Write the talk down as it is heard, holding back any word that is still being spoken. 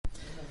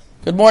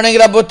Good morning,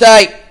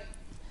 Rabotai.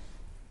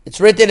 It's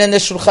written in the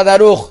Shulchan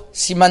Aruch,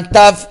 Siman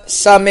Tav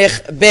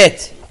Samech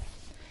Bet.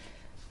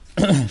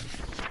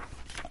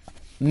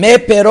 Me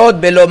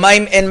perot belo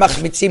maim en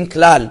machmitzim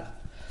klal.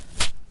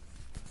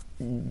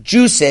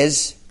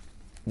 Juices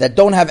that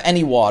don't have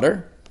any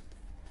water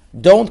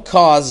don't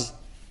cause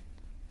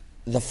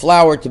the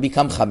flour to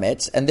become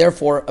chametz, and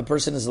therefore a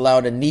person is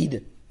allowed to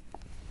knead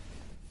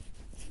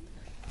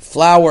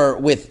flour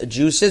with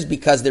juices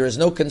because there is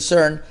no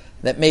concern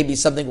that maybe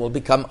something will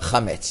become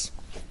chametz.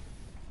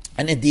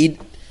 And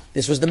indeed,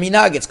 this was the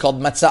minhag. It's called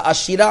matzah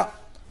ashira,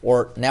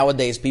 or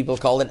nowadays people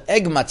call it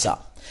egg matzah.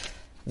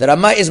 The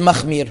Rama is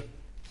machmir,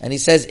 and he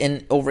says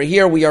over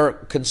here we are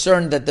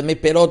concerned that the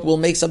meperot will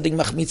make something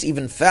machmitz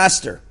even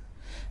faster.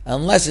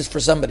 Unless it's for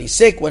somebody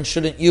sick, one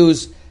shouldn't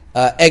use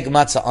egg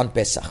matzah on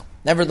Pesach.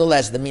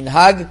 Nevertheless, the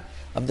minhag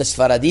of the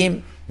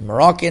Sfaradim,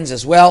 Moroccans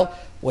as well,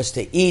 was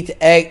to eat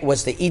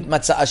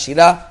matzah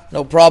ashira,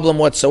 no problem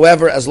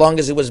whatsoever, as long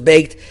as it was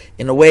baked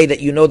in a way that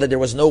you know that there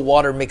was no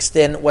water mixed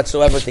in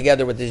whatsoever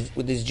together with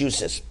these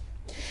juices.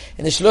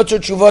 In the Shlotzur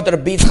Tshuvot,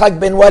 Rabbi Yitzchak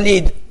ben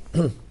Walid,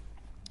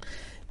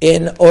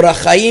 in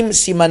Orach Chaim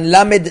Siman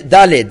Lamed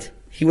Daled,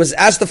 he was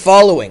asked the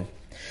following: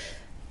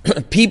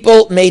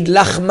 people made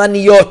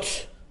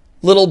lachmaniyot,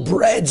 little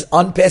breads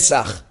on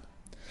Pesach,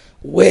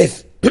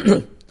 with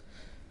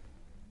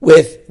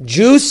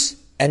juice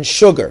and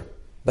sugar,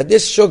 but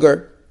this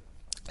sugar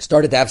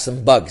started to have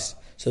some bugs.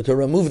 So to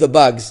remove the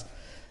bugs,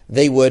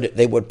 they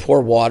would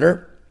pour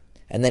water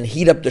and then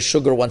heat up the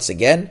sugar once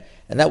again,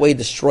 and that way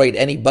destroyed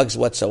any bugs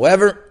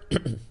whatsoever.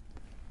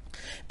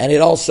 And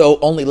it also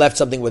only left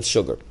something with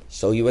sugar.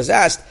 So he was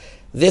asked,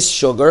 this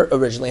sugar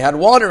originally had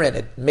water in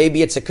it.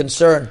 Maybe it's a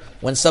concern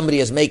when somebody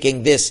is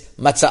making this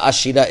matzah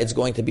ashira, it's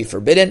going to be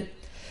forbidden.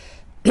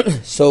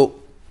 So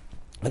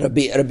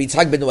Rabbi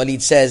Yitzchak ben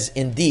Walid says,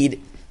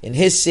 indeed, in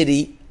his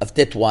city of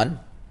Tetwan,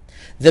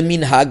 the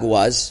minhag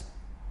was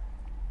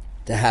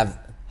to have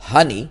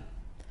honey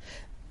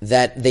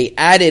that they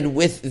added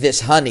with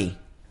this honey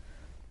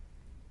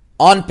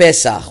on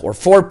Pesach or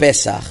for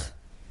Pesach,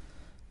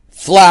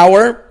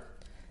 flour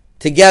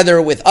together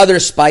with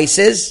other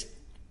spices.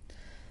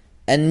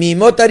 And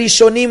mimot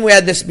harishonim we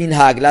had this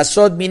minhag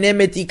lasod minei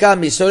metika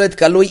misolet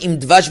kalui im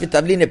dvash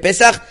v'tavlin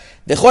lePesach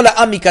v'chol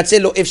ha'am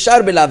mikatze lo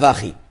efshar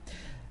belavachi.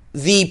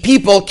 The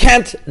people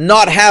can't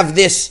not have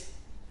this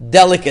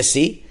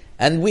delicacy,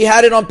 and we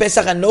had it on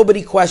Pesach and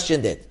nobody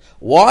questioned it.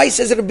 Why,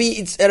 says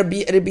Rabbi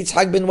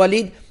Yitzchak ben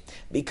Walid?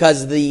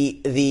 Because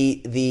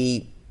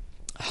the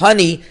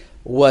honey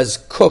was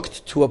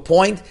cooked to a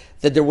point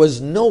that there was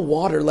no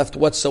water left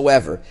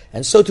whatsoever.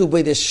 And so too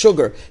with this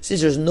sugar, since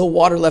there's no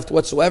water left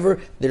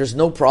whatsoever, there's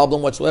no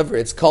problem whatsoever.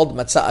 It's called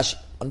matzah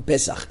on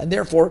Pesach. And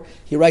therefore,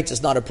 he writes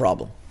it's not a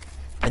problem.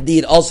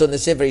 Indeed, also in the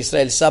Sefer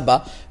Yisrael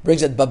Saba,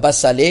 brings that Baba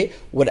Saleh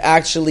would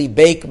actually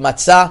bake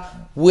matzah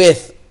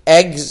with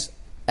eggs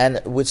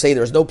and would say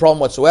there's no problem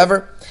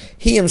whatsoever.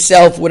 He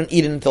himself wouldn't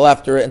eat it until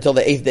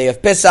the 8th day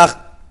of Pesach.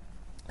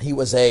 He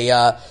was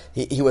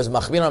he was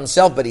machmir on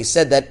himself, but he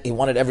said that he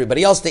wanted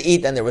everybody else to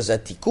eat, and there was a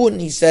tikkun.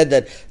 He said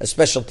that a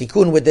special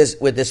tikkun with this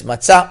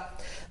matzah.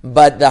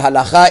 But the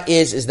halacha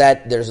is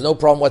that there's no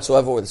problem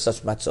whatsoever with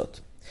such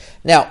matzot.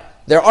 Now,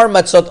 there are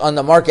matzot on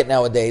the market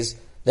nowadays.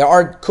 There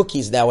are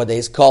cookies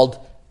nowadays called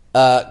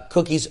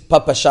cookies,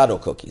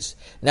 papashado cookies.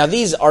 Now,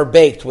 these are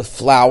baked with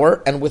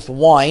flour and with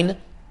wine,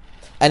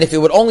 and if it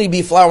would only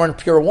be flour and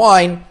pure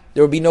wine,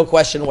 there would be no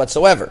question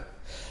whatsoever.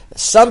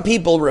 Some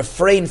people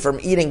refrain from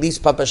eating these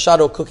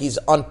papashado cookies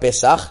on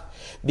Pesach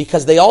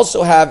because they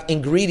also have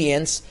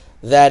ingredients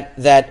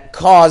that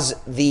cause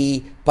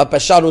the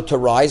papashado to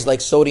rise,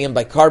 like sodium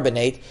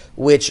bicarbonate,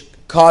 which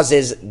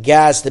causes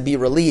gas to be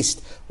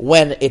released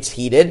when it's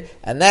heated,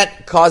 and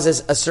that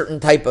causes a certain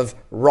type of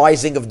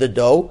rising of the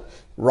dough,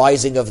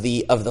 rising of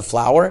the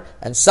flour,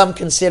 and some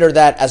consider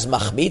that as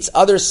machmitz.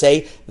 Others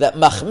say that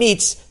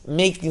machmitz,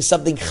 making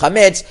something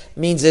chametz,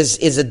 means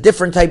is a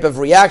different type of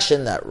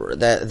reaction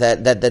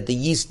that the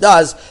yeast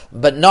does,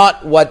 but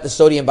not what the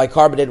sodium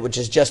bicarbonate, which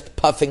is just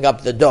puffing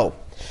up the dough.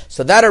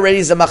 So that already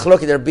is a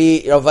machlok.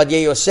 Rabbi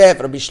Ovadia Yosef,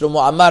 Rabbi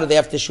Shlomo Amar, they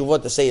have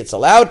teshuvot to say it's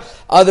allowed.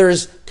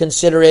 Others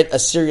consider it a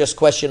serious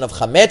question of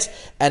chametz,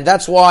 and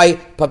that's why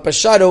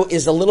papashado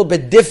is a little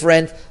bit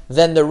different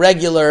than the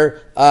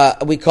regular,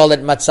 we call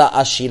it matzah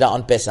ashira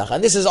on Pesach.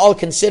 And this is all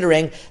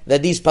considering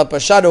that these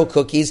papashado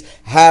cookies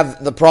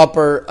have the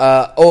proper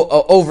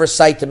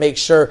oversight to make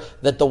sure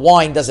that the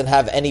wine doesn't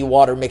have any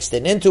water mixed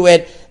into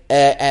it,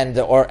 and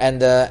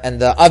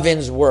the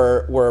ovens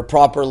were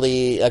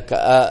properly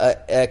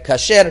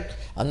kasher.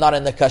 I'm not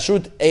in the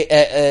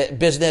kashrut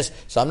business,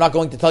 so I'm not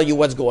going to tell you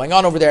what's going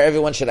on over there.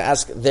 Everyone should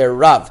ask their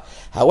Rav.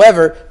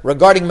 However,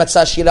 regarding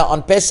matzah shira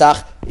on Pesach,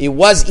 it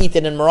was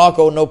eaten in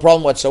Morocco, no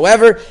problem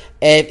whatsoever.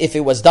 If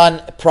it was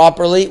done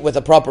properly with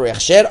a proper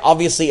echsher,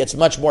 obviously it's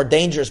much more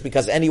dangerous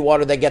because any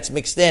water that gets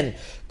mixed in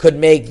could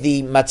make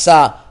the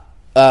matzah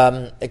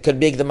it could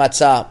make the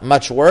matzah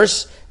much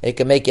worse. It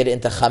can make it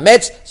into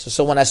chametz, so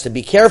someone has to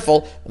be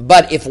careful.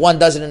 But if one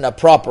does it in a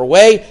proper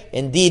way,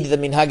 indeed the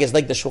minhag is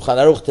like the Shulchan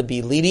Aruch to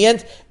be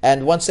lenient.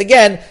 And once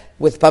again,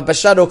 with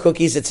papashado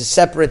cookies, it's a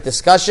separate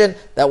discussion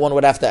that one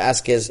would have to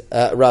ask his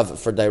Rav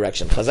for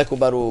direction. Chazaku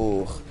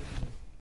Baruch.